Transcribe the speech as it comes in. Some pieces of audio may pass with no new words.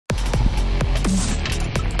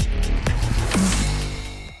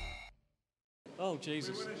Oh,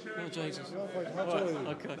 Jesus. Oh, Jesus. How tall are you?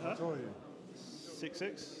 Okay. How tall are you?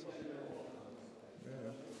 6'6".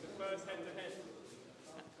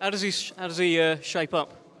 How does he shape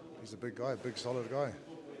up? He's a big guy, big solid guy.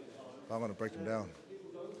 I'm going to break him down.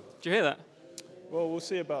 Did you hear that? Well, we'll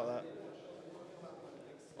see about that.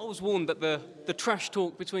 I was warned that the trash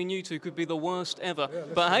talk between you two could be the worst ever. Yeah,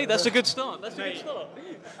 but hey, that's a good start. That's a good start.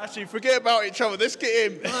 Actually, forget about each other. Let's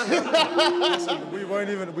get him. Listen,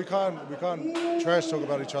 we can't trash talk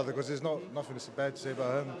about each other because there's nothing bad to say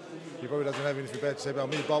about him. He probably doesn't have anything bad to say about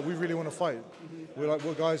me. But we really want to fight. We're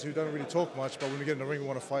guys who don't really talk much, but when we get in the ring, we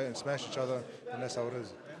want to fight and smash each other, and that's how it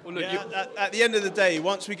is. Well, look, at the end of the day,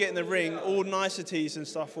 once we get in the ring, all niceties and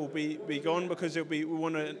stuff will be gone because we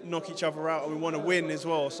want to knock each other out and we want to win as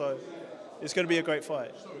well. So it's going to be a great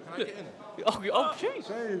fight. Can I get in? Oh,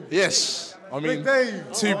 jeez. Yes. I mean,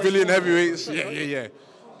 2 billion heavyweights. Yeah.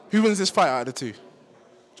 Who wins this fight out of the two?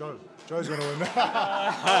 Joe's going to win.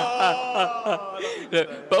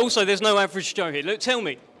 Look, but also, there's no average Joe here. Look, tell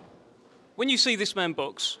me, when you see this man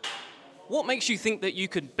box, what makes you think that you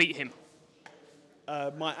could beat him?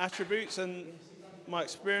 My attributes and my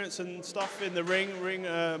experience and stuff in the ring,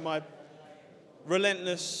 my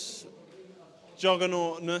relentless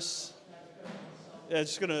juggernautness. Yeah,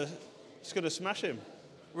 just gonna smash him.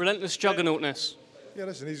 Relentless juggernautness. Yeah,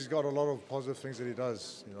 listen, he's got a lot of positive things that he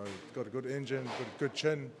does. You know, he's got a good engine, good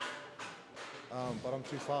chin. But I'm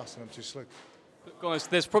too fast and I'm too slick. Look, guys,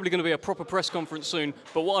 there's probably going to be a proper press conference soon,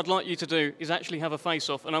 but what I'd like you to do is actually have a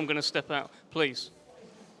face-off, and I'm going to step out, please.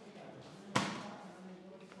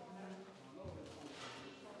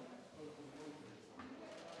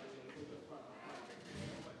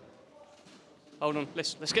 Hold on,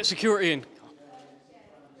 let's get security in.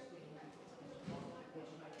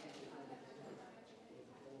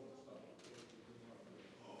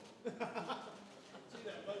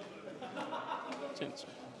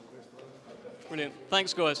 Brilliant.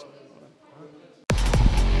 Thanks, guys.